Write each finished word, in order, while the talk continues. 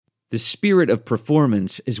The spirit of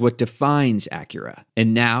performance is what defines Acura,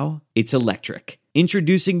 and now it's electric.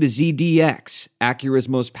 Introducing the ZDX, Acura's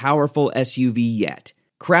most powerful SUV yet.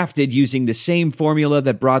 Crafted using the same formula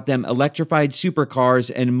that brought them electrified supercars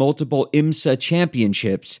and multiple IMSA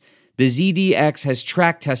championships, the ZDX has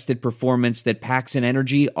track-tested performance that packs an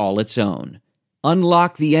energy all its own.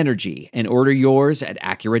 Unlock the energy and order yours at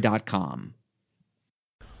Acura.com.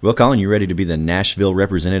 Well, Colin, you ready to be the Nashville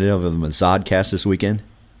representative of the Mazodcast this weekend?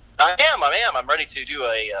 I am. I'm ready to do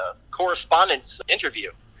a correspondence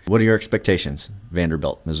interview. What are your expectations?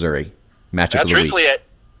 Vanderbilt, Missouri, matchup of the Truthfully, week.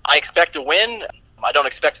 I expect to win. I don't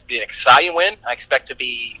expect it to be an exciting win. I expect to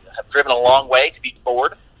have driven a long way, to be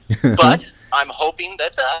bored. But I'm hoping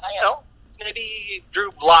that, maybe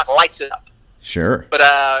Drew Block lights it up. Sure. But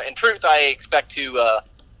in truth, I expect to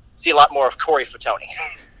see a lot more of Corey Fatoni.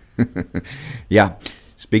 Yeah.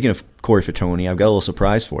 Speaking of Corey Fatoni, I've got a little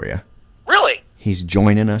surprise for you. Really? He's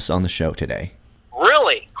joining us on the show today.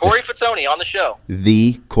 Really? Corey Fatoni on the show?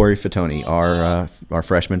 The Corey Fatoni, our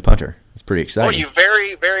freshman punter. It's pretty exciting. Oh, you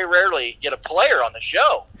very, very rarely get a player on the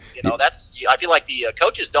show. I feel like the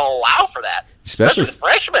coaches don't allow for that, especially the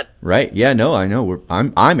freshmen. Right? Yeah. No, I know.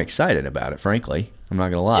 I'm excited about it. Frankly, I'm not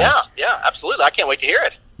gonna lie. Yeah, absolutely. I can't wait to hear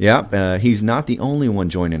it. Yeah. He's not the only one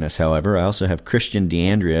joining us. However, I also have Christian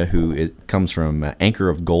DeAndrea, who comes from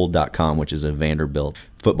anchorofgold.com, which is a Vanderbilt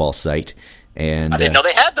football site. And I didn't know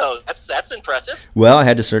they had those. That's impressive. Well, I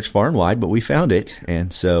had to search far and wide, but we found it,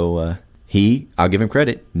 and so I'll give him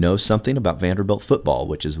credit, knows something about Vanderbilt football,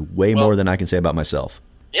 which is way more than I can say about myself.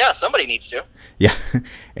 Yeah, somebody needs to. Yeah,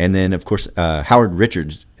 and then, of course, Howard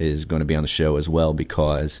Richards is going to be on the show as well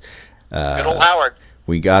because good old Howard.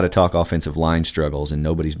 We got to talk offensive line struggles, and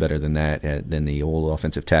nobody's better than that, than the old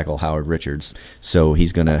offensive tackle Howard Richards. So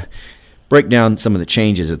he's going to break down some of the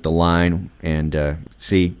changes at the line and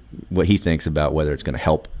see what he thinks about whether it's going to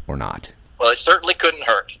help or not. Well, it certainly couldn't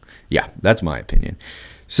hurt. Yeah, that's my opinion.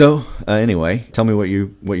 So anyway, tell me what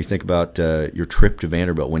you think about your trip to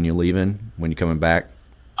Vanderbilt. When you leaving? When you coming back?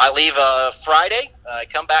 I leave Friday. I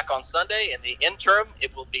come back on Sunday. In the interim,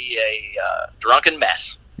 it will be a drunken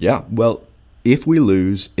mess. Yeah. Well, if we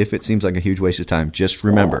lose, if it seems like a huge waste of time, just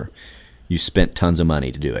remember you spent tons of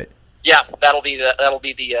money to do it. Yeah, that'll be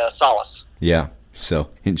the solace. Yeah. So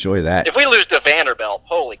enjoy that. If we lose to Vanderbilt,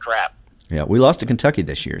 holy crap. Yeah, we lost to Kentucky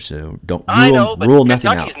this year, so don't rule nothing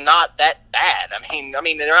out. Kentucky's not that bad. I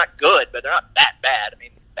mean, they're not good, but they're not that bad. I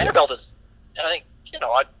mean, Vanderbilt is. I think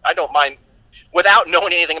I don't mind. Without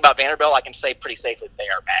knowing anything about Vanderbilt, I can say pretty safely they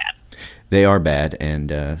are bad. They are bad,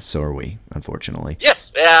 and so are we, unfortunately.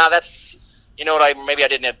 Yes, yeah, that's. You know what? Maybe I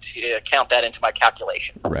didn't have to count that into my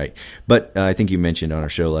calculation. Right, but I think you mentioned on our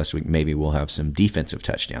show last week maybe we'll have some defensive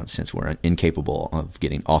touchdowns since we're incapable of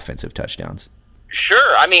getting offensive touchdowns.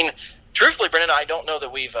 Sure. I mean, truthfully, Brendan, I don't know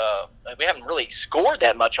that we haven't really scored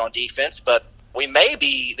that much on defense, but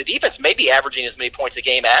the defense may be averaging as many points a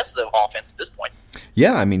game as the offense at this point.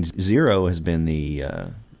 Yeah, I mean 0 has been the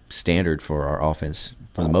standard for our offense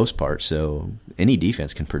for the most part, so any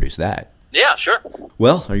defense can produce that. Yeah, sure.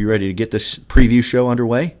 Well, are you ready to get this preview show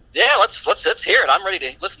underway? Yeah, let's hear it. I'm ready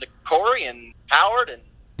to listen to Corey and Howard and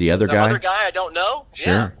the other some other guy I don't know.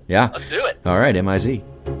 Sure. Yeah. Let's do it. All right, MIZ.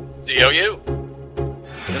 COU.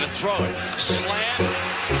 Gonna throw it. Slant.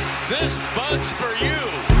 This bunch for you,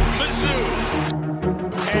 Mizzou.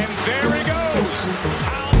 And there he goes.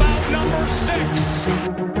 How about number 6?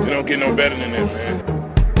 You don't get no better than that, man.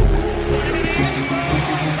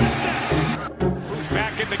 Who's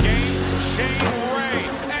back in the game? Shane Ray.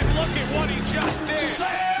 And look at what he just did.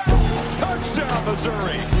 Touchdown,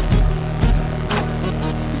 Missouri.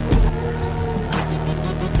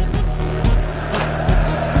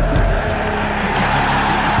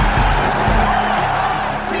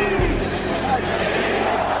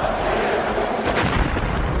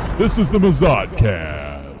 This is the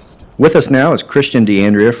Mazodcast. With us now is Christian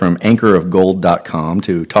DeAndrea from anchorofgold.com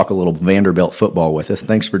to talk a little Vanderbilt football with us.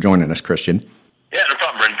 Thanks for joining us, Christian. Yeah, no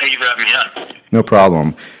problem, Brendan. Thank you for having me on. No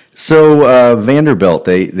problem. So Vanderbilt,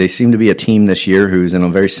 they seem to be a team this year who's in a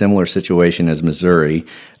very similar situation as Missouri.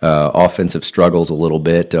 Offensive struggles a little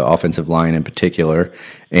bit, offensive line in particular.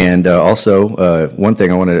 And also, one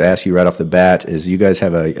thing I wanted to ask you right off the bat is you guys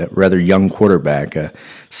have a rather young quarterback, a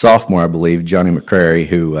sophomore, I believe, Johnny McCrary,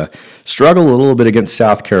 who struggled a little bit against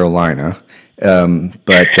South Carolina.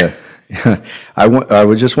 But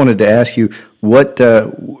I just wanted to ask you, what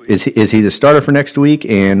is he the starter for next week,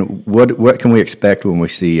 and what can we expect when we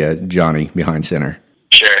see Johnny behind center?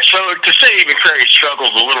 Sure. So to say McCrary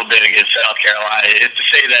struggled a little bit against South Carolina is to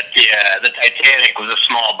say that the Titanic was a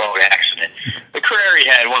small boat accident. McCrary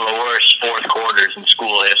had one of the worst fourth quarters in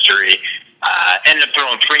school history, Ended up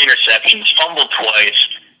throwing 3 interceptions, fumbled twice.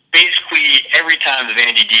 Basically, every time the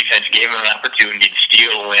Vandy defense gave him an opportunity to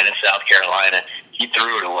steal a win in South Carolina, he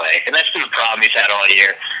threw it away. And that's been the problem he's had all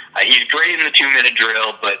year. He's great in the 2-minute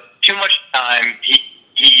drill, but too much time.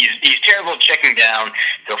 He's terrible at checking down.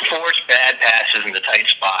 He'll force bad passes into tight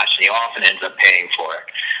spots, and he often ends up paying for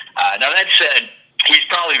it. Now, that said, he's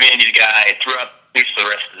probably Vandy's guy throughout at least the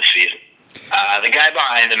rest of the season. The guy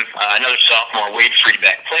behind him, another sophomore, Wade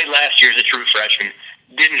Freebeck, played last year as a true freshman,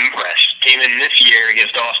 didn't impress. Came in this year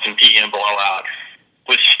against Austin Peay in a blowout,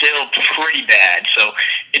 was still pretty bad. So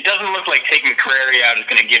it doesn't look like taking McCrary out is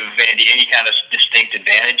going to give Vandy any kind of distinct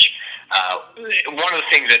advantage. One of the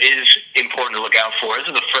things that is important to look out for,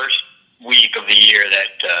 this is the first week of the year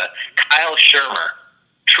that Kyle Shermer,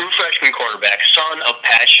 true freshman quarterback, son of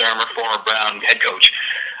Pat Shermer, former Brown head coach,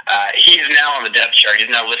 he is now on the depth chart.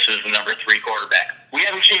 He's now listed as the number 3 quarterback. We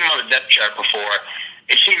haven't seen him on the depth chart before.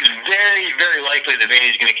 It seems very, very likely that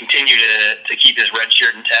Vandy's going to continue to keep his red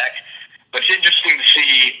shirt intact. But it's interesting to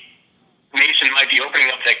see Mason might be opening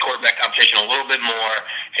up that quarterback competition a little bit more,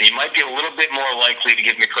 and he might be a little bit more likely to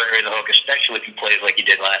give McCrary the hook, especially if he plays like he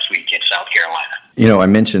did last week in South Carolina. You know, I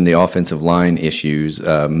mentioned the offensive line issues.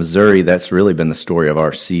 Missouri, that's really been the story of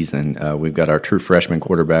our season. We've got our true freshman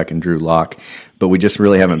quarterback in Drew Lock, but we just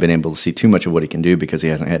really haven't been able to see too much of what he can do because he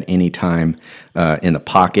hasn't had any time in the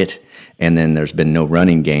pocket, and then there's been no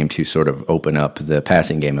running game to sort of open up the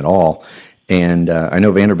passing game at all. And I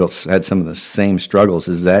know Vanderbilt's had some of the same struggles.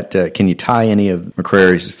 Is that can you tie any of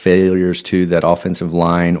McCrary's failures to that offensive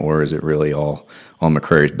line, or is it really all on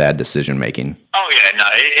McCrary's bad decision making? Oh yeah, no,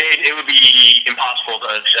 it would be impossible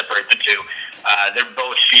to separate the two. They're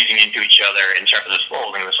both feeding into each other in terms of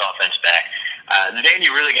holding this offense back. The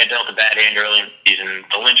Vandy really got dealt a bad hand early in the season.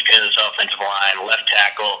 The linchpin of this offensive line, left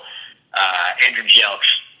tackle Andrew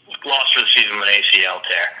Jelks, lost for the season with an ACL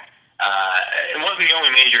tear. It wasn't the only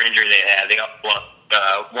major injury they had. They got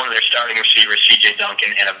one of their starting receivers, C.J.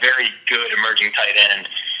 Duncan, and a very good emerging tight end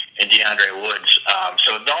in DeAndre Woods.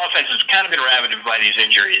 So the offense has kind of been ravaged by these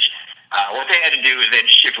injuries. What they had to do is they had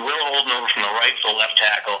to shift Will Holden over from the right to the left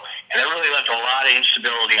tackle, and that really left a lot of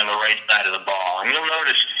instability on the right side of the ball. And you'll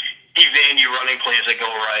notice these Vandy running plays that go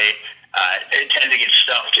right tend to get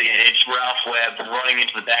stuffed. It's Ralph Webb running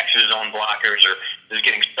into the backs of his own blockers or is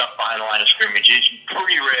getting stuffed behind the line of scrimmage. It's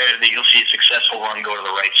pretty rare that you'll see a successful run go to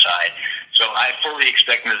the right side. So I fully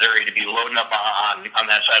expect Missouri to be loading up on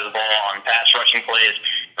that side of the ball on pass rushing plays,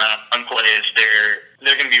 on plays.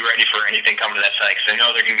 They're going to be ready for anything coming to that side because they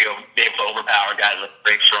know they're going to be able to overpower guys like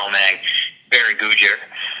Greg Fromag, Barry Gujar,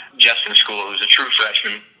 Justin School, who's a true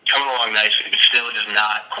freshman, coming along nicely, but still just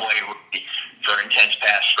not quite ready for intense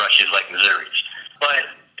pass rushes like Missouri's. But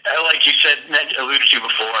like you said, alluded to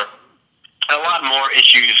before, a lot more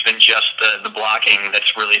issues than just the blocking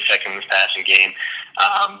that's really affecting this passing game.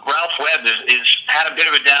 Ralph Webb is had a bit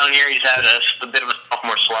of a down year. He's had a bit of a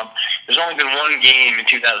sophomore slump. There's only been one game in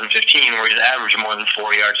 2015 where he's averaged more than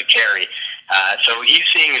 4 yards a carry. So he's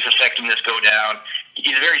seeing his effectiveness go down.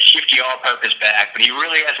 He's a very shifty all-purpose back, but he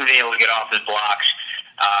really hasn't been able to get off his blocks.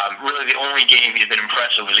 Really, the only game he's been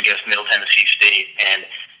impressive was against Middle Tennessee State, and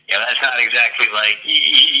that's not exactly like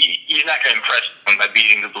he's not going to impress them by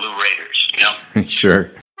beating the Blue Raiders. Sure.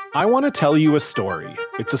 I want to tell you a story.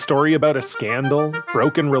 It's a story about a scandal,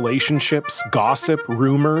 broken relationships, gossip,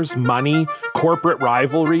 rumors, money, corporate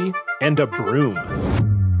rivalry, and a broom.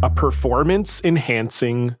 A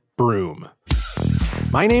performance-enhancing broom.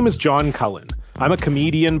 My name is John Cullen. I'm a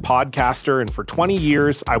comedian, podcaster, and for 20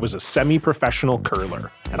 years, I was a semi-professional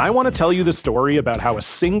curler. And I want to tell you the story about how a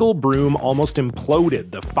single broom almost imploded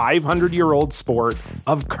the 500-year-old sport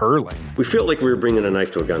of curling. We felt like we were bringing a knife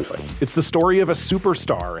to a gunfight. It's the story of a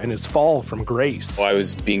superstar and his fall from grace. Well, I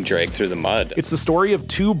was being dragged through the mud. It's the story of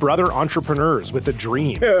two brother entrepreneurs with a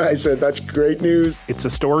dream. I said, that's great news. It's a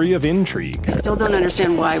story of intrigue. I still don't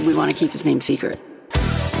understand why we want to keep his name secret.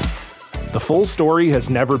 The full story has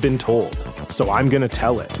never been told, so I'm going to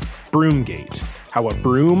tell it. Broomgate, how a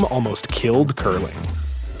broom almost killed curling.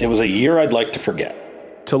 It was a year I'd like to forget.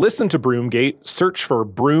 To listen to Broomgate, search for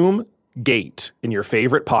Broomgate in your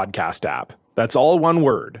favorite podcast app. That's all one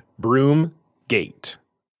word, Broomgate.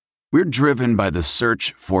 We're driven by the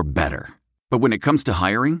search for better. But when it comes to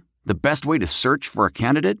hiring, the best way to search for a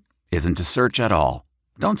candidate isn't to search at all.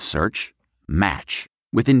 Don't search, match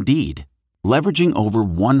with Indeed. Leveraging over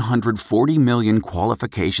 140 million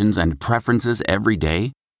qualifications and preferences every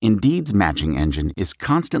day, Indeed's matching engine is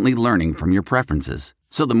constantly learning from your preferences.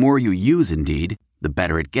 So the more you use Indeed, the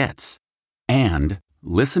better it gets. And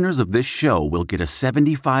listeners of this show will get a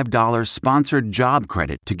 $75 sponsored job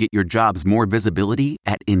credit to get your jobs more visibility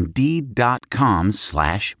at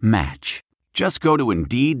Indeed.com/match. Just go to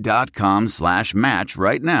Indeed.com/match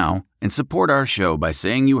right now and support our show by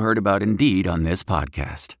saying you heard about Indeed on this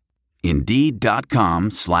podcast.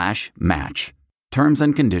 Indeed.com/match. Terms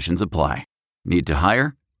and conditions apply. Need to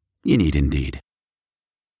hire? You need Indeed.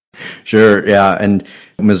 Sure, yeah, and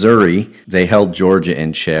Missouri, they held Georgia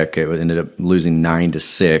in check. It ended up losing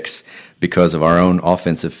 9-6 because of our own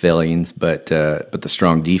offensive failings, but the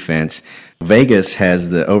strong defense. Vegas has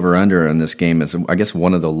the over-under in this game as, I guess,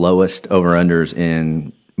 one of the lowest over-unders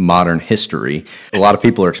in modern history. A lot of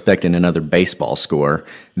people are expecting another baseball score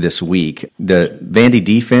this week. The Vandy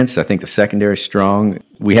defense, I think the secondary is strong.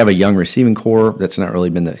 We have a young receiving core. That's not really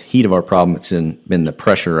been the heat of our problem. It's been the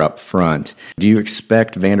pressure up front. Do you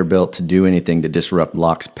expect Vanderbilt to do anything to disrupt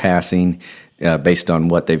Locke's passing based on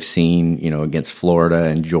what they've seen, against Florida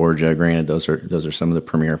and Georgia? Granted, those are some of the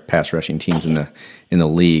premier pass rushing teams in the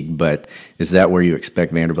league. But is that where you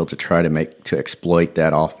expect Vanderbilt to try to exploit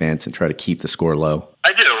that offense and try to keep the score low?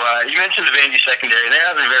 I do. You mentioned the Vandy secondary. They're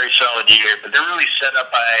having a very solid year, but they're really set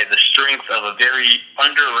up by the strength of a very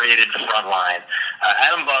underrated front line.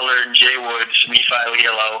 Adam Butler, Jay Wood, Samifa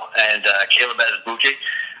Lielo, and Caleb Azubuike.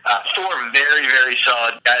 Four very, very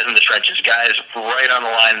solid guys in the trenches, guys right on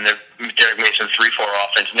the line in their Derek Mason 3-4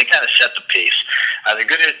 offense, and they kind of set the pace. They're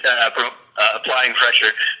good at applying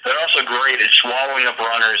pressure. They're also great at swallowing up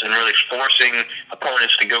runners and really forcing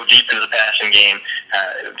opponents to go deep into the passing game.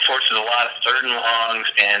 It forces a lot of third and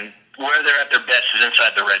longs, and where they're at their best is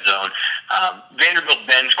inside the red zone. Vanderbilt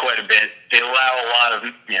bends quite a bit. They allow a lot of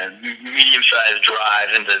medium-sized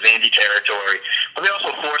drives into Vandy territory, but they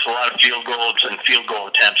also force a lot of field goals and field goal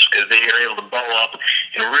attempts because they are able to bow up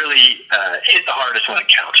and really hit the hardest when it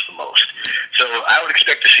counts the most. So I would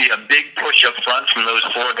expect to see a big push up front from those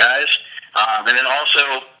four guys. And then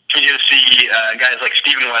also, you're going to see guys like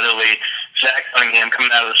Stephen Weatherly, Zach Cunningham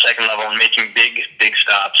coming out of the second level and making big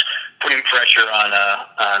stops, putting pressure on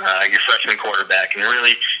your freshman quarterback and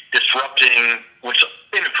really disrupting what's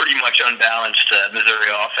been a pretty much unbalanced Missouri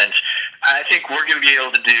offense. I think we're going to be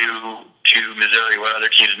able to do to Missouri what other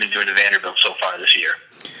teams have been doing to Vanderbilt so far this year.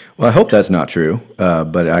 Well, I hope that's not true,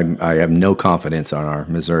 but I have no confidence on our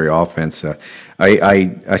Missouri offense.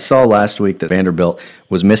 I saw last week that Vanderbilt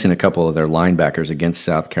was missing a couple of their linebackers against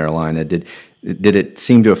South Carolina. Did it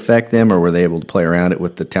seem to affect them, or were they able to play around it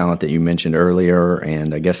with the talent that you mentioned earlier?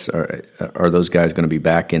 And I guess, are those guys going to be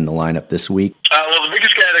back in the lineup this week? Well, the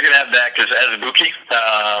biggest guy they're going to have back is Azubuike.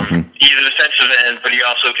 He's a defensive end, but he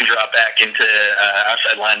also can drop back into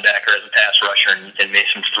outside linebacker as a pass rusher in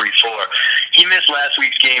Mason's 3-4. He missed last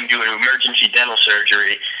week's game due to emergency dental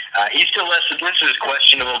surgery. He's still listed as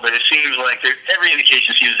questionable, but it seems like every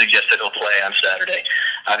indication seems to suggest that he'll play on Saturday.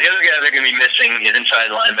 The other guy they're going to be missing is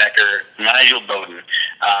inside linebacker Nigel Bowden.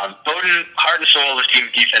 Bowden, heart and soul of this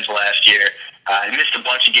team's defense last year. He missed a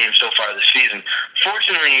bunch of games so far this season.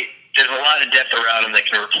 Fortunately, there's a lot of depth around him that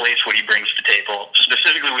can replace what he brings to the table,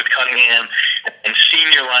 specifically with Cunningham and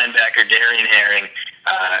senior linebacker Darian Herring.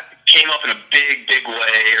 Came up in a big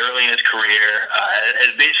way early in his career,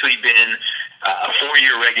 has basically been a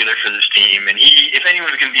 4-year regular for this team, and if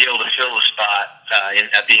anyone's going to be able to fill the spot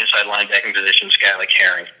at the inside linebacking position, it's a guy like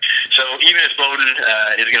Herring. So even if Bowden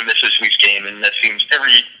is going to miss this week's game, and that seems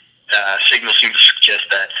every signal seems to suggest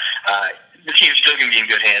that, the team's still going to be in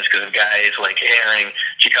good hands because of guys like Herring,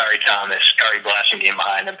 Jakari Thomas, Kari Blasingame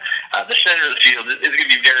behind him. The center of the field is going to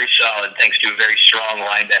be very solid thanks to a very strong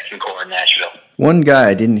linebacking core in Nashville. One guy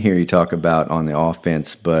I didn't hear you talk about on the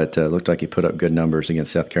offense, but looked like he put up good numbers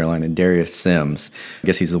against South Carolina, Darius Sims. I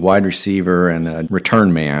guess he's a wide receiver and a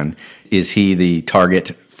return man. Is he the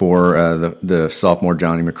target for the sophomore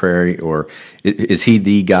Johnny McCrary, or is he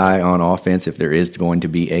the guy on offense if there is going to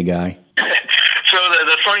be a guy? So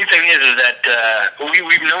the funny thing is that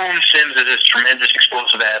we've known Sims as this tremendous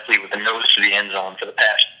explosive athlete with a nose to the end zone for the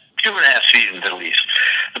past 2.5 seasons at least.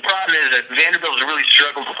 The problem is that Vanderbilt has really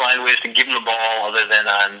struggled to find ways to give him the ball other than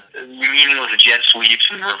on meaningless jet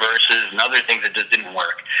sweeps and reverses and other things that just didn't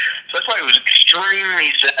work. So that's why it was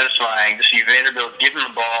extremely satisfying to see Vanderbilt give him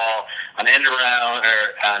the ball on end around or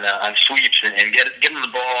on sweeps and get him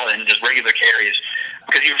the ball and just regular carries,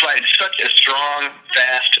 because he provided such a strong,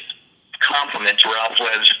 fast complement to Ralph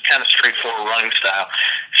Webb's kind of straightforward running style.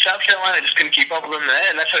 South Carolina just couldn't keep up with him,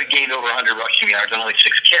 and that's how he gained over 100 rushing yards on only 6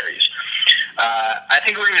 carries. I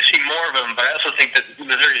think we're going to see more of him, but I also think that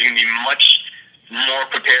Missouri is going to be much more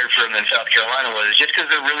prepared for him than South Carolina was, just because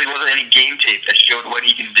there really wasn't any game tape that showed what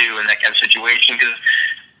he can do in that kind of situation. Because,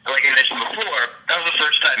 like I mentioned before, that was the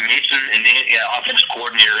first time Mason and the offensive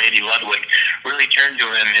coordinator, Andy Ludwig, really turned to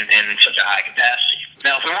him in such a high capacity.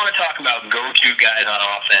 Now, if we want to talk about go-to guys on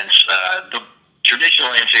offense, the traditional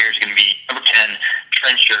answer here is going to be number 10,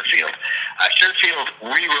 Trent Sherfield. Sherfield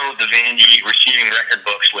rewrote the Vandy receiving record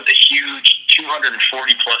books with a huge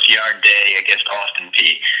 240-plus yard day against Austin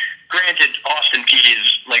Peay. Granted, Austin Peay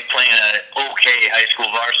is like playing an okay high school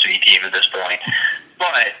varsity team at this point,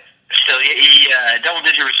 but still, he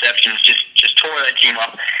double-digit receptions, just tore that team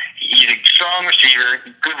up. He's a strong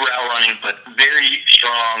receiver, good route running, but very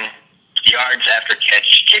strong yards after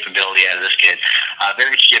catch capability out of this kid.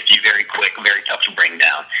 Very shifty, very quick, very tough to bring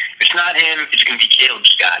down. If it's not him, it's going to be Caleb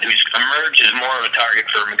Scott, who's emerged as more of a target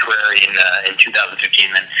for McCrary in 2015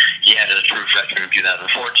 than he had as a true freshman in 2014.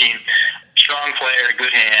 Strong player,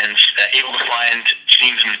 good hands, able to find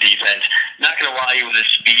seams in the defense. Not going to lie you with his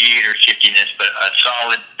speed or shiftiness, but a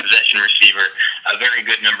solid possession receiver, a very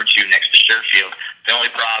good number 2 next to Sherfield. The only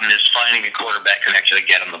problem is finding a quarterback connection to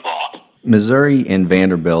get him the ball. Missouri and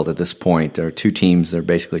Vanderbilt at this point are two teams that are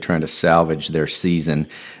basically trying to salvage their season.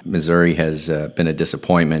 Missouri has been a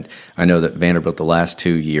disappointment. I know that Vanderbilt the last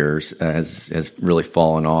 2 years has really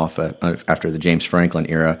fallen off after the James Franklin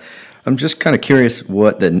era. I'm just kind of curious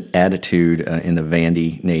what the attitude in the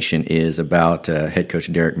Vandy Nation is about head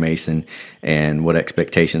coach Derek Mason and what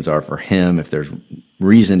expectations are for him, if there's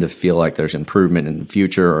reason to feel like there's improvement in the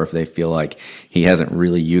future, or if they feel like he hasn't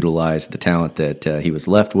really utilized the talent that he was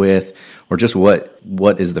left with, or just what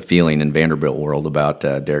is the feeling in Vanderbilt world about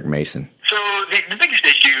Derek Mason? So the biggest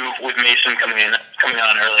issue with Mason coming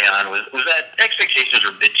on early on was that expectations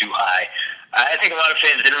were a bit too high. I think a lot of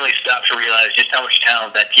fans didn't really stop to realize just how much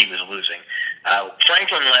talent that team was losing.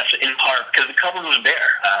 Franklin left in part because the cupboard was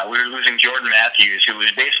bare. We were losing Jordan Matthews, who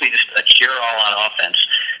was basically just a cheer-all on offense.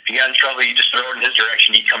 If you got in trouble, you just throw it in his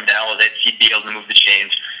direction, he'd come down with it, he'd be able to move the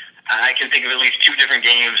chains. I can think of at least 2 different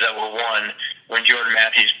games that were won when Jordan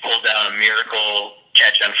Matthews pulled down a miracle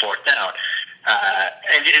catch on 4th down.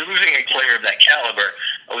 And losing a player of that caliber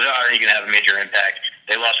was already going to have a major impact.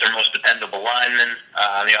 They lost their most dependable lineman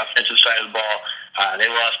on the offensive side of the ball. They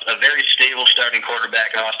lost a very stable starting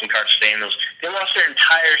quarterback in Austin Carter-Stamos. They lost their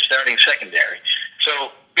entire starting secondary.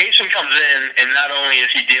 So Mason comes in, and not only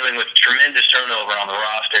is he dealing with tremendous turnover on the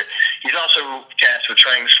roster, he's also tasked with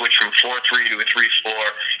trying to switch from 4-3 to a 3-4,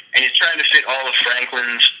 and he's trying to fit all of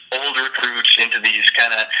Franklin's old recruits into these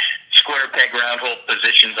kind of square peg round hole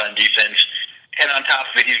positions on defense. And on top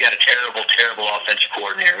of it, he's got a terrible, terrible offensive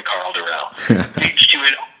coordinator in Carl Durrell. Leads to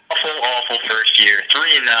an awful, awful first year,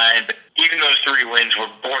 3-9. But even those 3 wins were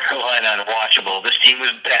borderline unwatchable. This team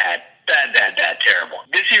was bad, terrible.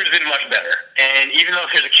 This year's been much better. And even though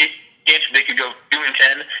there's a chance they could go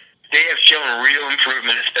 2-10, they have shown real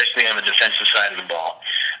improvement, especially on the defensive side of the ball.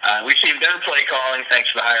 We've seen better play calling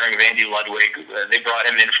thanks to the hiring of Andy Ludwig. They brought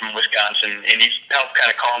him in from Wisconsin, and he's helped kind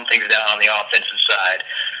of calm things down on the offensive side.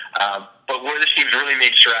 But where this team's really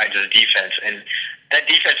made strides is defense, and that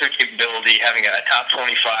defensive capability, having a top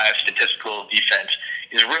 25 statistical defense,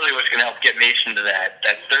 is really what's going to help get Mason to that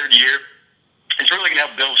 3rd year. It's really going to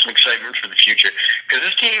help build some excitement for the future, because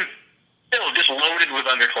this team still just loaded with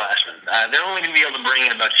underclassmen. They're only going to be able to bring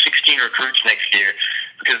in about 16 recruits next year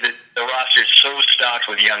because the roster is so stocked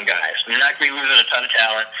with young guys. They're not going to be losing a ton of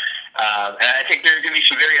talent. And I think there are going to be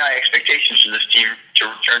some very high expectations for this team to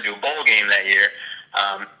return to a bowl game that year.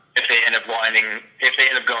 If they end up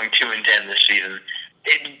going 2-10 this season,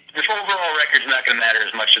 the overall record's not going to matter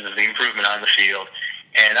as much as the improvement on the field.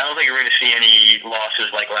 And I don't think we're going to see any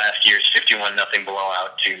losses like last year's 51-0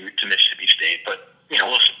 blowout to Mississippi State. But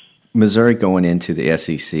we'll see. Missouri going into the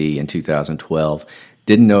SEC in 2012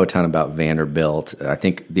 didn't know a ton about Vanderbilt. I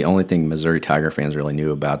think the only thing Missouri Tiger fans really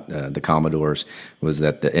knew about the Commodores was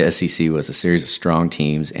that the SEC was a series of strong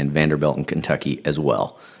teams, and Vanderbilt and Kentucky as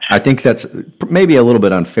well. I think that's maybe a little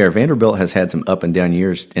bit unfair. Vanderbilt has had some up and down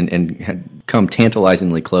years and had come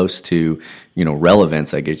tantalizingly close to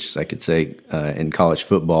relevance, I guess I could say, in college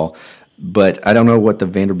football. But I don't know what the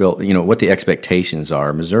Vanderbilt, what the expectations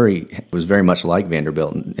are. Missouri was very much like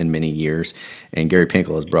Vanderbilt in many years, and Gary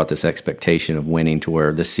Pinkel has brought this expectation of winning to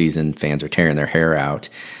where this season fans are tearing their hair out.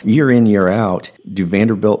 Year in, year out, do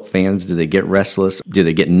Vanderbilt fans, do they get restless? Do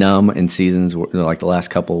they get numb in seasons like the last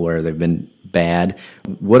couple where they've been bad?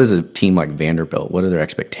 What is a team like Vanderbilt? What are their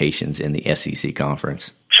expectations in the SEC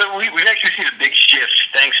conference? So we've actually seen a big shift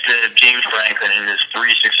thanks to James Franklin in his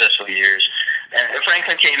 3 successful years.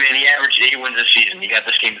 Franklin came in, he averaged 8 wins a season. He got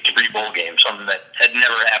this team to 3 bowl games, something that had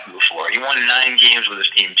never happened before. He won 9 games with his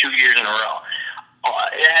team, 2 years in a row.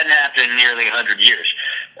 It hadn't happened in nearly 100 years.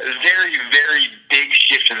 A very, very big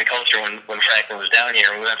shift in the culture when Franklin was down here.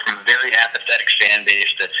 We went from a very apathetic fan base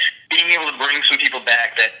to being able to bring some people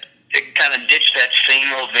back that kind of ditched that same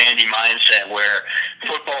old Vandy mindset where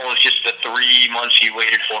football was just the 3 months you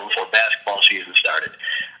waited for before basketball season started.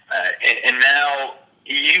 And now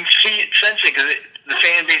you can sense it because the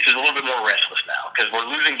fan base is a little bit more restless now because we're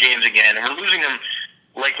losing games again, and we're losing them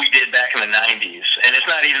like we did back in the 90s. And it's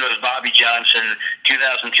not even those Bobby Johnson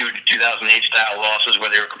 2002 to 2008 style losses where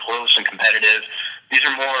they were close and competitive. These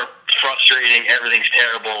are more frustrating, everything's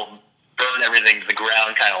terrible, burn everything to the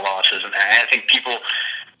ground kind of losses. And I think people,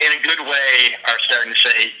 in a good way, are starting to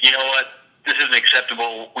say, you know what, this isn't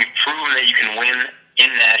acceptable. We've proven that you can win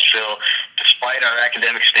in Nashville despite our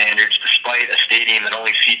academic standards, despite a stadium that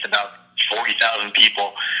only seats about 40,000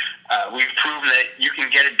 people. We've proven that you can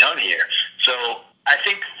get it done here. So I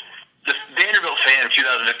think the Vanderbilt fan of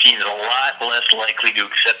 2015 is a lot less likely to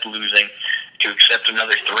accept losing, to accept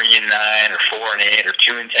another 3-9 or 4-8 or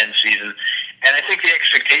 2-10 season. And I think the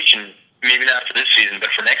expectation, maybe not for this season, but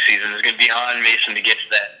for next season, is going to be on Mason to get to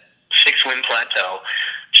that 6-win plateau,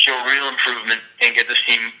 show real improvement, and get this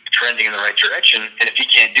team trending in the right direction. And if he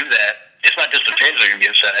can't do that, it's not just the fans that are going to be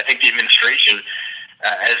upset. I think the administration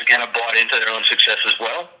has kind of bought into their own success as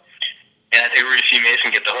well. And I think we're going to see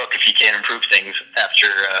Mason get the hook if he can't improve things after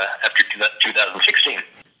 2016.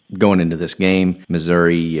 Going into this game,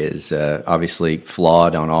 Missouri is obviously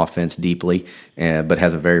flawed on offense deeply, but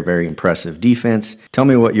has a very, very impressive defense. Tell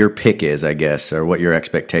me what your pick is, I guess, or what your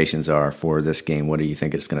expectations are for this game. What do you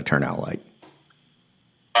think it's going to turn out like?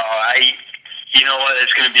 You know what?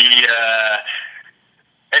 It's going to be a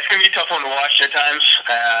tough one to watch at times.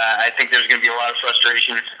 I think there's going to be a lot of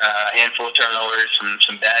frustration, a handful of turnovers,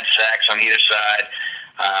 some bad sacks on either side.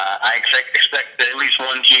 I expect at least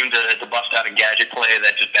one team to bust out a gadget play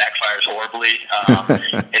that just backfires horribly.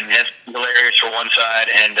 And that's hilarious for one side,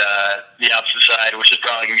 and the opposite side, which is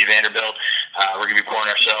probably going to be Vanderbilt. We're going to be pouring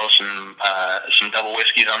ourselves some double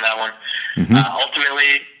whiskeys on that one. Mm-hmm.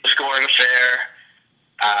 Ultimately, the scoring affair.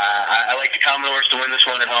 I like the Commodores to win this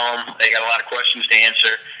one at home. They got a lot of questions to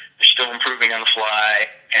answer. They're still improving on the fly,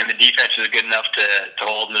 and the defense is good enough to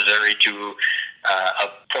hold Missouri to a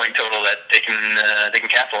point total that they can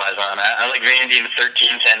capitalize on. I like Vandy in a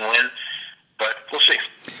 13-10 win, but we'll see.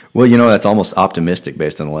 Well, you know, that's almost optimistic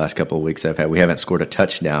based on the last couple of weeks I've had. We haven't scored a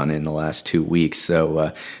touchdown in the last 2 weeks,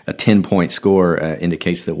 so a 10-point score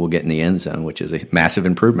indicates that we'll get in the end zone, which is a massive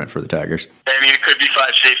improvement for the Tigers. I mean, it could be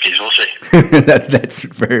 5 safeties. We'll see. That's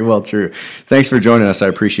very well true. Thanks for joining us. I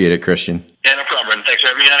appreciate it, Christian. Yeah, no problem. Thanks for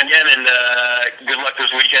having me on again, and good luck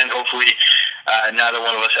this weekend. Hopefully, neither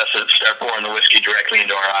one of us has to start pouring the whiskey directly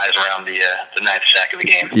into our eyes around the ninth sack of the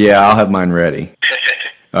game. Yeah, I'll have mine ready.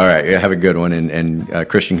 All right, have a good one, and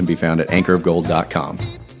Christian can be found at anchorofgold.com.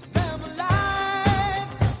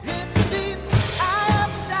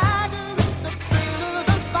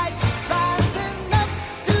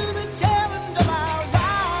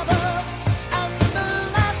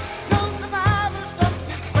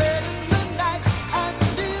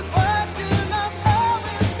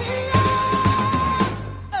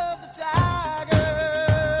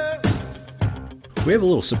 We have a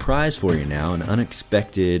little surprise for you now, an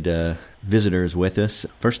unexpected visitors with us.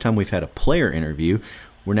 First time we've had a player interview.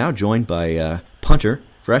 We're now joined by punter,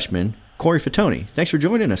 freshman, Corey Fatoni. Thanks for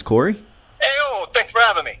joining us, Corey. Hey, thanks for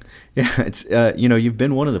having me. Yeah, it's you've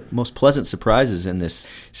been one of the most pleasant surprises in this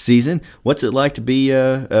season. What's it like to be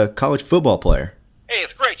a college football player? Hey,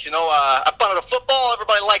 it's great. I punted a football.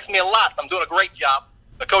 Everybody likes me a lot. I'm doing a great job.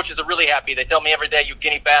 The coaches are really happy. They tell me every day, you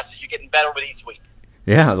guinea bastards, you're getting better with each week.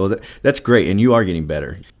 Yeah, well, that's great, and you are getting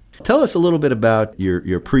better. Tell us a little bit about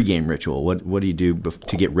your pregame ritual. What do you do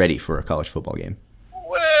to get ready for a college football game?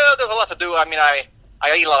 Well, there's a lot to do. I mean, I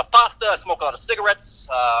eat a lot of pasta. I smoke a lot of cigarettes.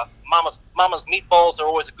 Mama's meatballs are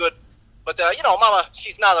always good. But, Mama,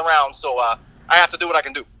 she's not around, so I have to do what I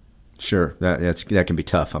can do. Sure, that can be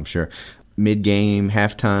tough, I'm sure. Mid-game,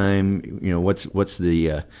 halftime, what's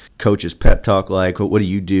the coach's pep talk like? What do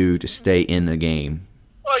you do to stay in the game?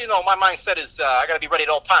 Well, my mindset is I got to be ready at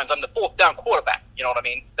all times. I'm the fourth down quarterback. You know what I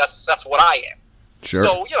mean? That's what I am. Sure.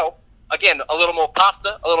 So, again, a little more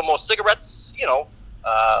pasta, a little more cigarettes,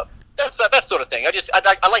 that's that sort of thing.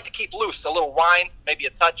 I like to keep loose, a little wine, maybe a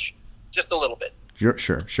touch, just a little bit. Sure.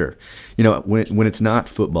 When it's not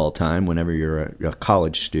football time, whenever you're a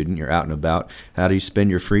college student, you're out and about, how do you spend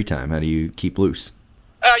your free time? How do you keep loose?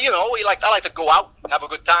 I like to go out, have a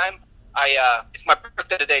good time. It's my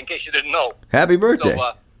birthday today, in case you didn't know. Happy birthday!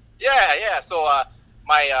 So, yeah. So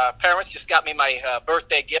my parents just got me my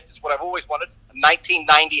birthday gift. It's what I've always wanted. A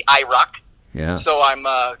 1990 IROC. Yeah. So I'm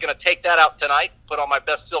gonna take that out tonight. Put on my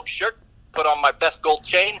best silk shirt. Put on my best gold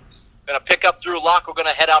chain. Gonna pick up Drew Lock. We're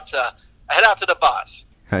gonna head out to the bars.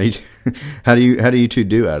 How do you two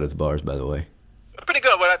do out of the bars, by the way? Pretty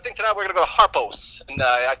good. But I think tonight we're gonna go to Harpo's, and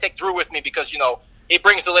I take Drew with me because he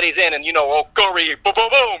brings the ladies in, and Corey,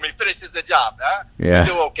 boom, he finishes the job. Huh? Yeah.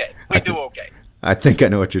 We do okay. I think I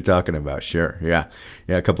know what you're talking about. Sure. Yeah.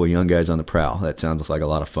 A couple of young guys on the prowl. That sounds like a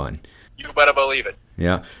lot of fun. You better believe it.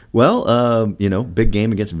 Yeah. Well, big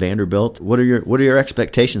game against Vanderbilt. What are your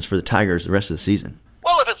expectations for the Tigers the rest of the season?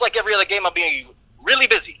 Well, if it's like every other game, I'll be really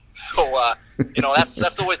busy. So,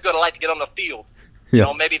 that's always good. I like to get on the field.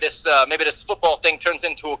 Yeah. Maybe this football thing turns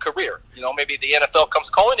into a career. Maybe the NFL comes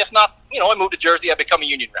calling. If not, I move to Jersey. I become a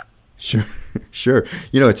union rep. Sure.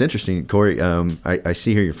 It's interesting, Corey. I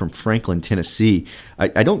see here you're from Franklin, Tennessee.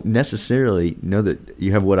 I don't necessarily know that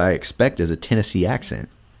you have what I expect as a Tennessee accent.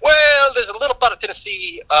 Well, there's a little part of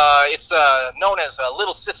Tennessee. It's known as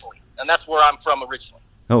Little Sicily, and that's where I'm from originally.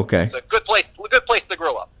 Okay. It's a good place to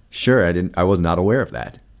grow up. Sure, I was not aware of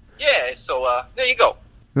that. Yeah. So there you go.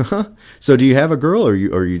 Uh-huh. So do you have a girl, or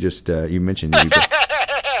you just you mentioned you?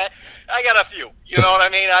 I got a few. You know what I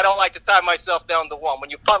mean? I don't like to tie myself down to one. When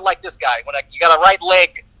you punt like this guy, you got a right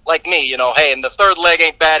leg like me, hey, and the third leg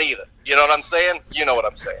ain't bad either. You know what I'm saying? You know what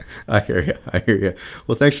I'm saying. I hear you.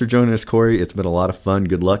 Well, thanks for joining us, Corey. It's been a lot of fun.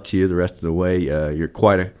 Good luck to you the rest of the way. You're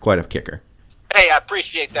quite a kicker. Hey, I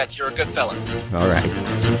appreciate that. You're a good fella. All right.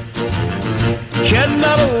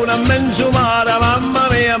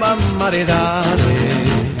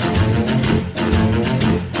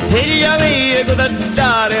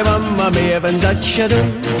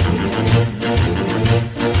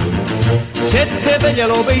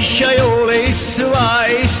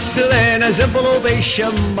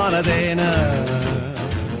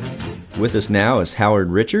 With us now is Howard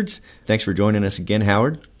Richards. Thanks for joining us again,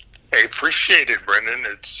 Howard. Hey, appreciate it, Brendan.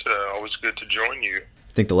 It's always good to join you.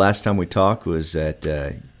 I think the last time we talked was at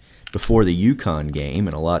before the UConn game,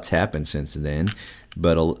 and a lot's happened since then.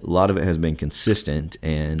 But a lot of it has been consistent,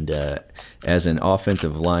 and as an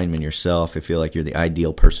offensive lineman yourself, I feel like you're the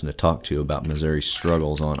ideal person to talk to about Missouri's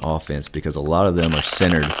struggles on offense, because a lot of them are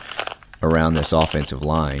centered around this offensive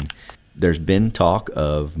line. There's been talk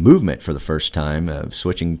of movement for the first time, of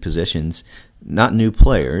switching positions, not new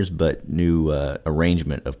players, but new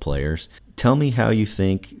arrangement of players. Tell me how you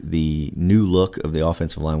think the new look of the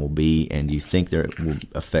offensive line will be, and do you think that will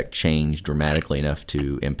affect change dramatically enough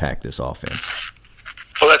to impact this offense?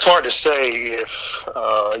 Well, that's hard to say if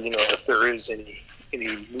there is any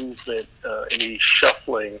movement, any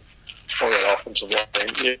shuffling on that offensive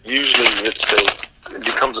line. Usually it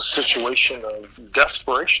becomes a situation of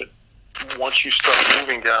desperation once you start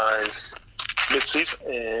moving guys mid-season,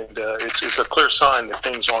 and it's a clear sign that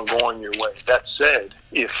things aren't going your way. That said,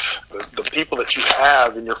 if the people that you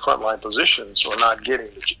have in your frontline positions are not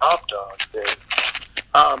getting the job done, then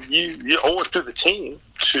you owe it to the team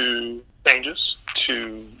to changes,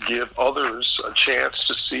 to give others a chance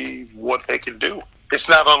to see what they can do. It's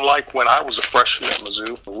not unlike when I was a freshman at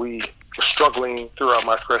Mizzou. We were struggling throughout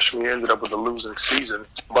my freshman year, ended up with a losing season,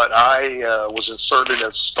 but I was inserted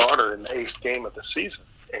as a starter in the 8th game of the season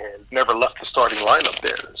and never left the starting lineup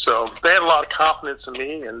there. So they had a lot of confidence in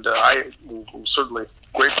me, and I am certainly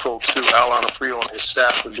grateful to Al Onofrio and his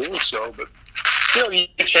staff for doing so. But, you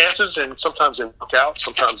get chances, and sometimes they work out,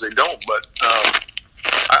 sometimes they don't. But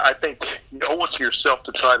I think you owe it to yourself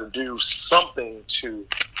to try to do something to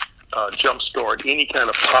jumpstart any kind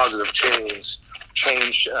of positive change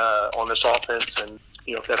on this offense. And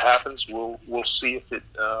if that happens, we'll see if it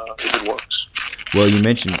works. Well, you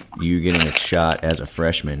mentioned you getting a shot as a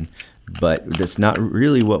freshman, but that's not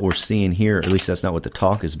really what we're seeing here. At least that's not what the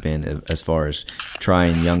talk has been as far as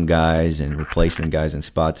trying young guys and replacing guys in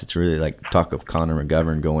spots. It's really like talk of Connor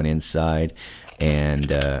McGovern going inside and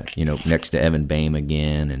next to Evan Boehm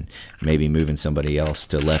again, and maybe moving somebody else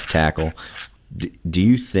to left tackle. Do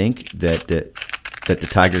you think that the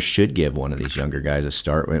Tigers should give one of these younger guys a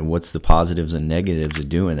start? What's the positives and negatives of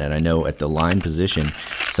doing that? I know at the line position,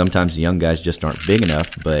 sometimes the young guys just aren't big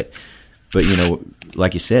enough, but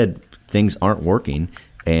like you said, things aren't working.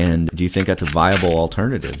 And do you think that's a viable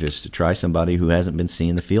alternative, is to try somebody who hasn't been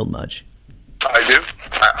seeing the field much? I do.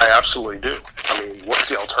 I absolutely do. I mean, what's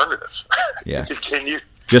the alternative? Yeah. Continue.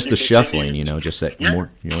 Just the shuffling, just that more,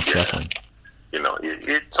 shuffling.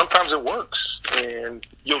 Sometimes it works, and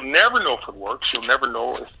you'll never know if it works. You'll never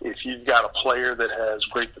know if you've got a player that has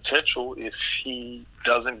great potential if he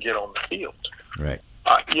doesn't get on the field. Right.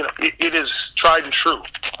 It is tried and true.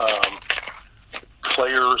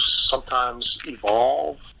 Players sometimes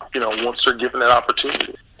evolve, once they're given that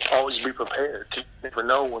opportunity. Always be prepared. You never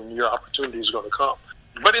know when your opportunity is going to come.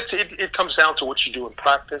 But it comes down to what you do in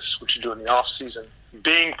practice, what you do in the off season,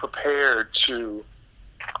 being prepared to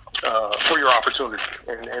for your opportunity,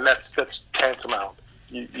 and that's tantamount.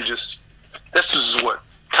 This is what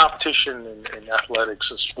competition and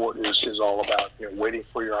athletics and sport is all about. Waiting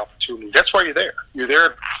for your opportunity. That's why you're there. You're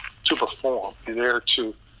there to perform. You're there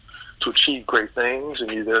to to achieve great things,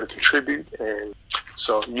 and you're there to contribute, and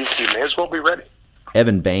so you may as well be ready.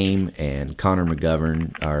 Evan Boehm and Connor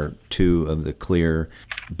McGovern are two of the clear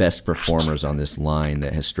best performers on this line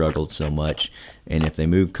that has struggled so much. And if they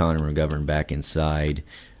move Connor McGovern back inside,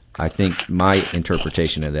 I think my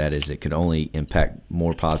interpretation of that is it could only impact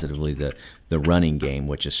more positively the running game,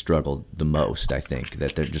 which has struggled the most. I think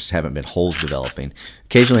that there just haven't been holes developing.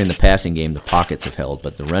 Occasionally in the passing game, the pockets have held,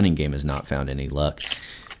 but the running game has not found any luck.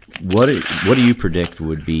 What do you predict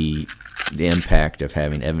would be the impact of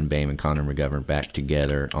having Evan Boehm and Connor McGovern back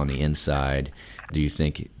together on the inside? Do you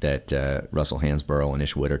think that Russell Hansborough and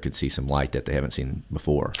Ish Witter could see some light that they haven't seen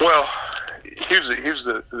before? Well, here's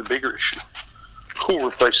the bigger issue. Who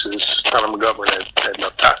replaces Connor McGovern at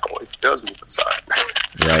left tackle if he does move inside?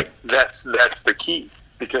 Right. That's the key,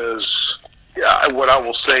 because what I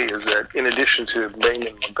will say is that in addition to Boehm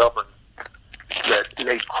and McGovern, that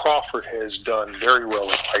Nate Crawford has done very well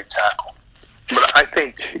at right tackle. But I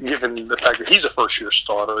think, given the fact that he's a first-year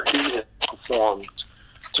starter, he has performed,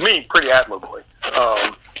 to me, pretty admirably.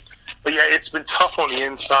 But yeah, it's been tough on the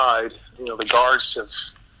inside. The guards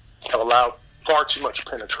have allowed far too much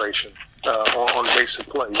penetration on basic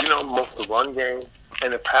plays. Both the run game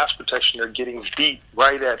and the pass protection, they're getting beat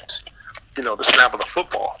right at, the snap of the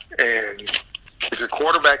football. And if your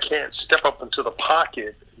quarterback can't step up into the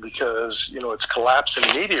pocket because, it's collapsing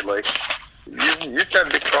immediately, you've got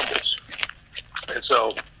big troubles. And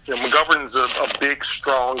so, McGovern's a big,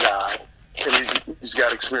 strong guy, and he's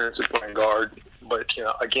got experience at playing guard. But,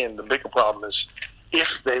 again, the bigger problem is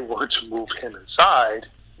if they were to move him inside,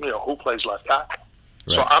 who plays left tackle?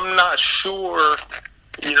 Right. So I'm not sure,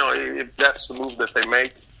 if that's the move that they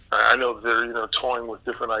make. I know they're, toying with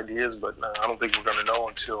different ideas, but I don't think we're going to know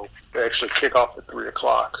until they actually kick off at 3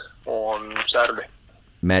 o'clock on Saturday.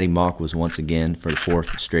 Matty Mock was once again, for the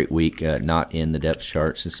fourth straight week, not in the depth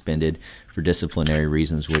chart, suspended for disciplinary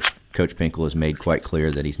reasons, which Coach Pinkel has made quite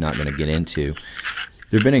clear that he's not going to get into.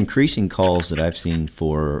 There have been increasing calls that I've seen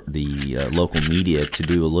for the local media to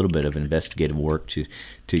do a little bit of investigative work to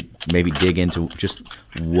maybe dig into just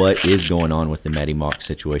what is going on with the Matty Mock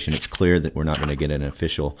situation. It's clear that we're not going to get an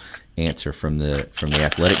official answer from the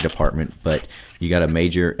athletic department, but you got a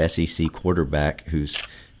major SEC quarterback who's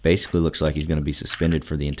basically looks like he's going to be suspended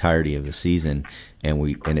for the entirety of the season, and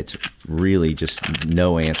it's really just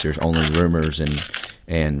no answers, only rumors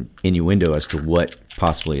and innuendo as to what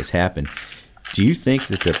possibly has happened. Do you think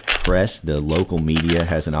that the press, the local media,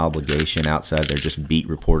 has an obligation outside their just beat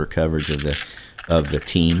reporter coverage of the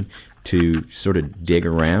team to sort of dig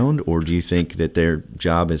around, or do you think that their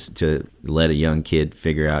job is to let a young kid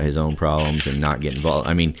figure out his own problems and not get involved?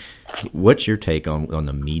 I mean, what's your take on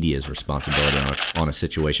the media's responsibility on a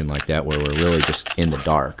situation like that where we're really just in the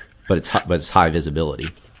dark, but it's high visibility?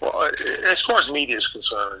 Well, as far as media is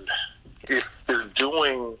concerned, if they're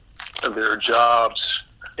doing their jobs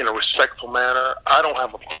in a respectful manner, I don't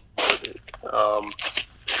have a problem with it.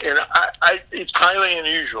 And it's highly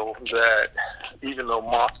unusual that even though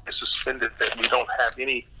Mock is suspended, that we don't have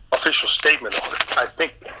any official statement on it. I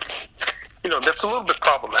think, that's a little bit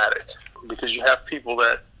problematic because you have people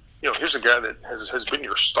that, here's a guy that has been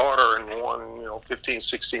your starter and won, 15,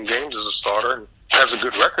 16 games as a starter and has a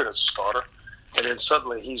good record as a starter. And then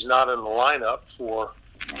suddenly he's not in the lineup for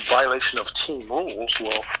violation of team rules.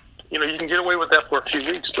 Well, you can get away with that for a few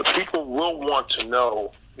weeks, but people will want to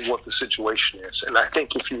know what the situation is. And I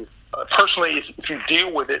think if you, personally, if you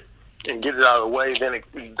deal with it and get it out of the way, then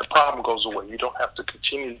the problem goes away. You don't have to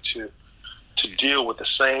continue to deal with the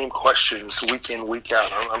same questions week in, week out.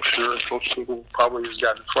 I'm sure Coach Pinkel probably has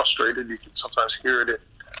gotten frustrated. You can sometimes hear it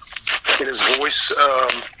in his voice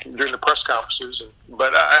during the press conferences.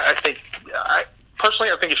 But I think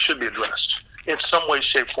it should be addressed in some way,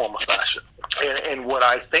 shape, form, or fashion. And what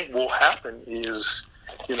I think will happen is,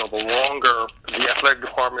 the longer the athletic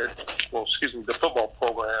department, the football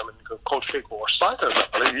program and Coach Pinkel are silent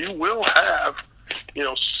about it, you will have,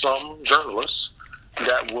 some journalists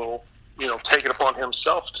that will, take it upon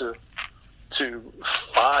himself to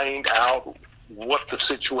find out what the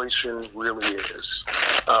situation really is.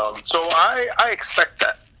 So I expect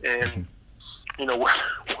that. And,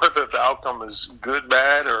 whether the outcome is good,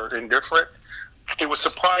 bad, or indifferent, it would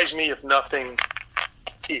surprise me if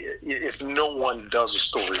no one does a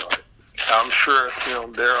story on it. I'm sure,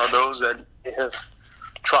 there are those that have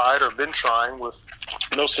tried or been trying with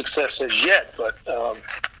no success as yet, but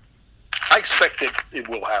I expect it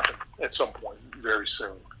will happen at some point very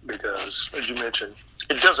soon because, as you mentioned,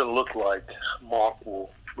 it doesn't look like Mark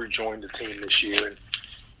will rejoin the team this year. And,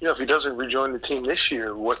 if he doesn't rejoin the team this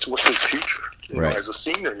year, what's his future? Right. As a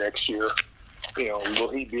senior next year, will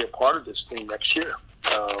he be a part of this team next year?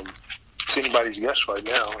 It's anybody's guess right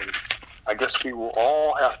now, and I guess we will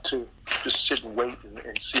all have to just sit and wait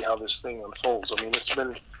and see how this thing unfolds. I mean, it's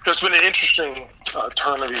been an interesting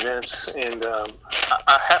turn of events, and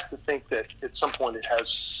I have to think that at some point it has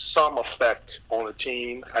some effect on the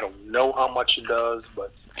team. I don't know how much it does,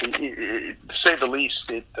 but to say the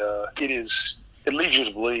least, it leads you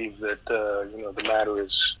to believe that the matter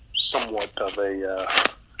is somewhat of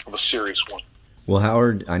a serious one. Well,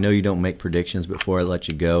 Howard, I know you don't make predictions. Before I let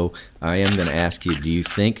you go, I am going to ask you, do you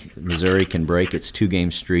think Missouri can break its 2-game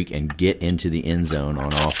streak and get into the end zone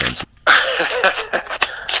on offense?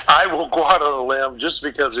 I will go out on a limb just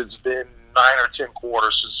because it's been 9 or 10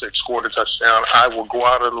 quarters since they've scored a touchdown. I will go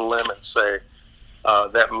out on a limb and say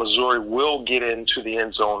that Missouri will get into the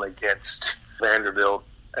end zone against Vanderbilt.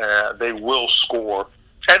 They will score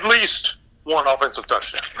at least one offensive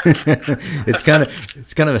touchdown. It's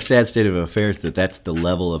kind of a sad state of affairs that's the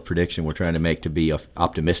level of prediction we're trying to make to be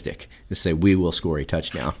optimistic. To say we will score a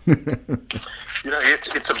touchdown.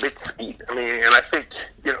 It's a big feat. I mean, and I think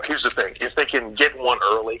here's the thing: if they can get one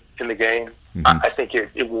early in the game, I think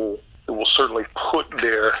it will certainly put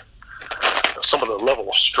some of the level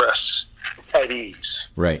of stress at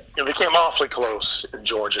ease. Right. They came awfully close in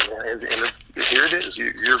Georgia, and here it is.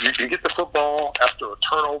 You get the football after a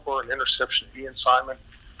turnover, an interception. Ian Simon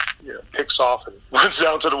picks off and runs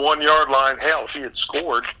down to the 1-yard line. Hell, if he had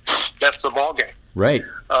scored, that's the ball game. Right.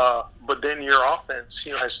 But then your offense,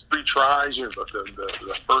 has 3 tries.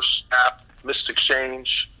 The first snap, missed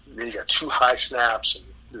exchange. Then you got 2 high snaps, and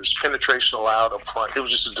there's penetration allowed up front. It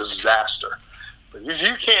was just a disaster. But if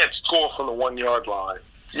you can't score from the 1-yard line,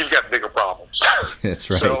 you've got bigger problems. That's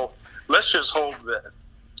right. So let's just hope that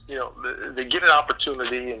they get an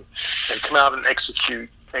opportunity and come out and execute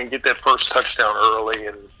and get that first touchdown early,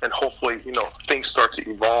 and hopefully things start to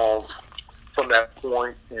evolve from that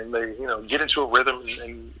point, and they get into a rhythm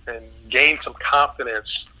and gain some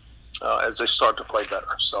confidence as they start to play better.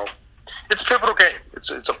 So it's a pivotal game. It's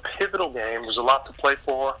a pivotal game. There's a lot to play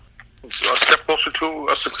for. It's a step closer to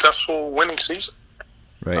a successful winning season.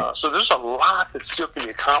 Right. So there's a lot that still can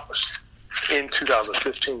be accomplished in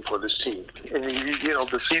 2015 for this team. And,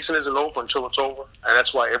 the season isn't over until it's over. And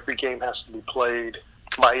that's why every game has to be played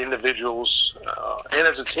by individuals and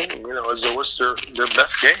as a team, as though it's their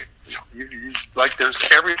best game. There's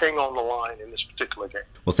everything on the line in this particular game.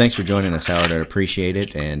 Well, thanks for joining us, Howard. I appreciate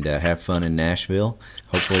it. And have fun in Nashville.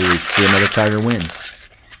 Hopefully we see another Tiger win.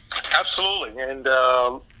 Absolutely. And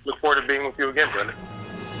look forward to being with you again, Brendan.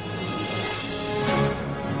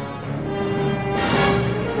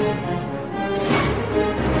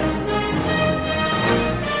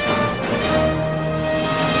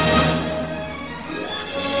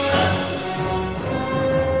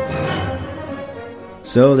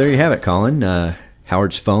 So there you have it, Colin.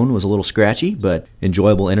 Howard's phone was a little scratchy, but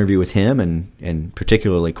enjoyable interview with him and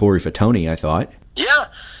particularly Corey Fatoni, I thought. Yeah.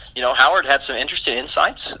 Howard had some interesting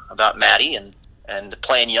insights about Maddie and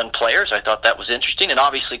playing young players. I thought that was interesting. And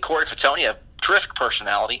obviously Corey Fatoni, a terrific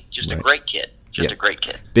personality, just right. A great kid. A great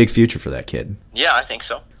kid. Big future for that kid. Yeah, I think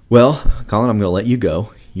so. Well, Colin, I'm going to let you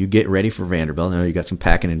go. You get ready for Vanderbilt. I know you got some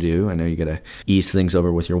packing to do. I know you got to ease things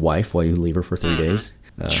over with your wife while you leave her for 3 days.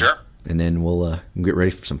 Sure. And then we'll get ready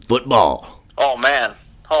for some football. Oh, man.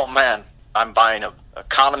 I'm buying an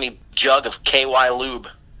economy jug of KY Lube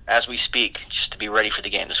as we speak, just to be ready for the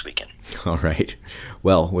game this weekend. All right.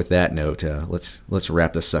 Well, with that note, let's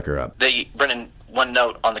wrap this sucker up. Brennan, one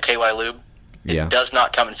note on the KY Lube. It does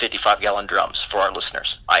not come in 55-gallon drums for our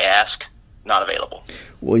listeners. I ask, not available.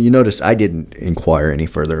 Well, you notice I didn't inquire any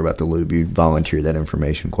further about the lube. You volunteered that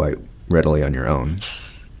information quite readily on your own.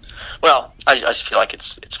 Well, I just feel like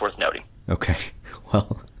it's worth noting. Okay.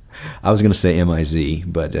 Well, I was going to say M-I-Z,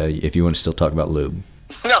 but if you want to still talk about lube.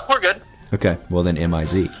 No, we're good. Okay. Well, then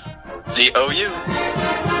M-I-Z. Z-O-U.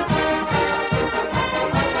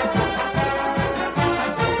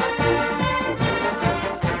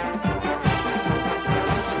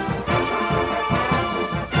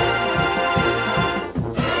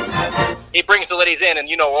 He brings the ladies in and,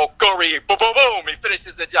 Corey, boom, boom, boom, he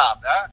finishes the job, huh?